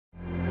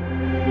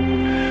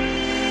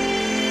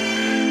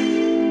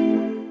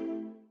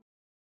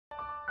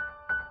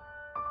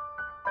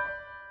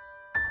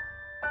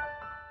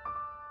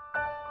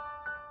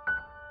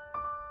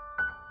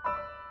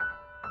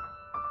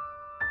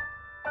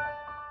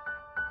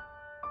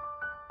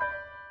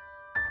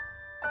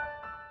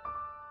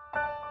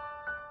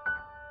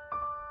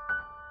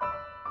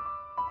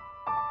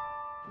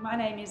My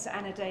name is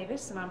Anna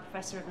Davies and I'm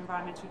Professor of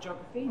Environmental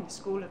Geography in the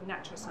School of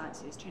Natural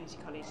Sciences, Trinity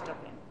College,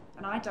 Dublin.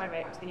 And I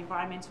direct the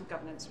Environmental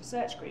Governance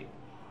Research Group,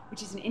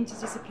 which is an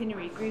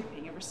interdisciplinary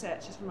grouping of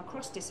researchers from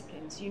across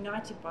disciplines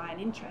united by an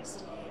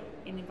interest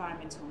in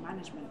environmental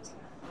management.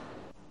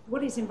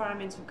 What is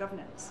environmental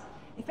governance?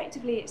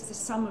 Effectively, it's the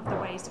sum of the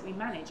ways that we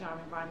manage our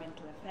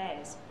environmental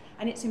affairs,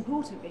 and it's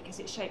important because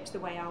it shapes the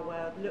way our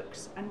world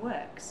looks and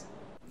works.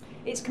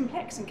 It's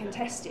complex and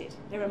contested.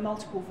 There are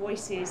multiple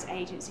voices,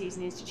 agencies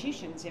and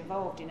institutions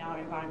involved in our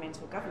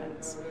environmental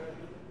governance.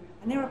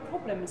 And there are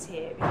problems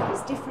here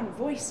because different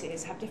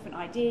voices have different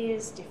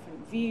ideas,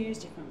 different views,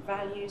 different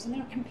values, and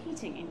there are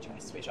competing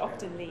interests which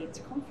often lead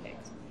to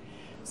conflict.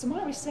 So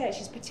my research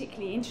is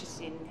particularly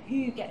interested in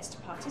who gets to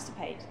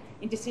participate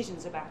in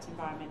decisions about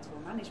environmental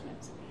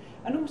management,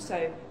 and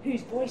also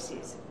whose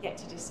voices get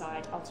to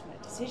decide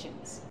ultimate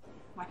decisions.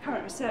 My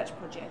current research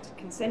project,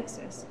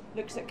 Consensus,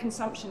 looks at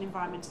consumption,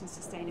 environment and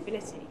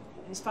sustainability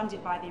and is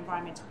funded by the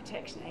Environmental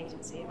Protection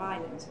Agency of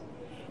Ireland.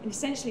 And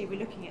essentially we're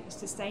looking at the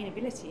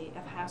sustainability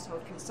of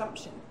household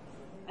consumption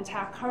and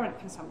how current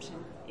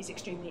consumption is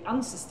extremely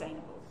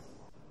unsustainable.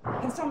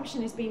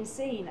 Consumption has been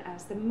seen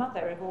as the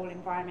mother of all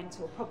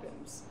environmental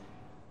problems,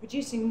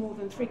 producing more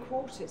than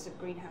 3/4 of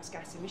greenhouse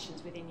gas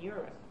emissions within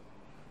Europe.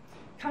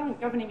 Current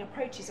governing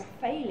approaches are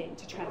failing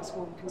to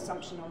transform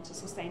consumption onto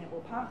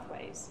sustainable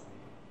pathways.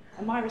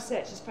 And my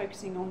research is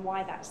focusing on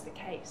why that's the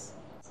case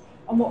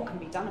and what can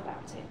be done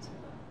about it.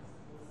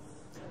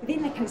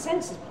 Within the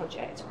Consensus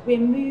project, we're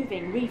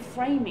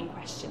reframing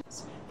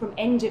questions from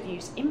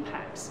end-of-use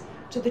impacts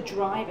to the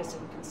drivers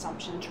of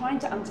consumption, trying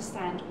to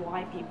understand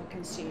why people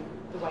consume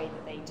the way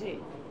that they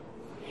do.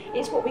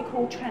 It's what we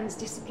call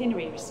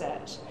transdisciplinary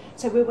research,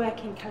 so we're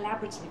working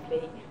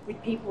collaboratively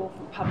with people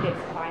from public,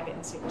 private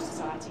and civil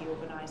society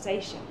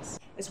organisations,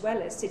 as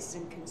well as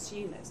citizen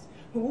consumers,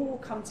 who all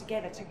come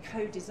together to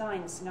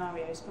co-design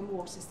scenarios for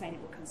more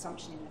sustainable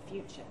consumption in the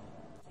future.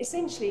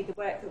 Essentially, the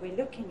work that we're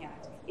looking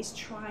at is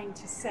trying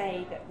to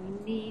say that we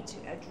need to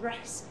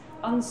address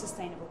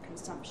unsustainable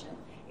consumption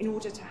in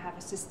order to have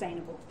a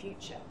sustainable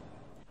future.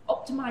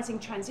 Optimising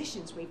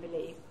transitions, we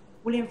believe,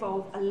 will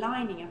involve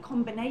aligning a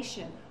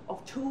combination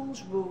of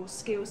tools, rules,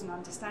 skills and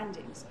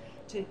understandings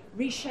to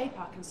reshape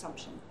our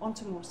consumption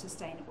onto more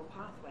sustainable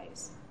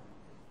pathways.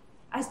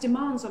 As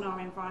demands on our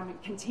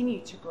environment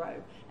continue to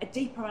grow, a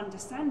deeper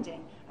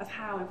understanding of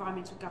how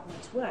environmental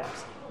governance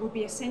works will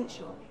be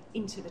essential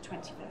into the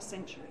 21st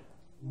century.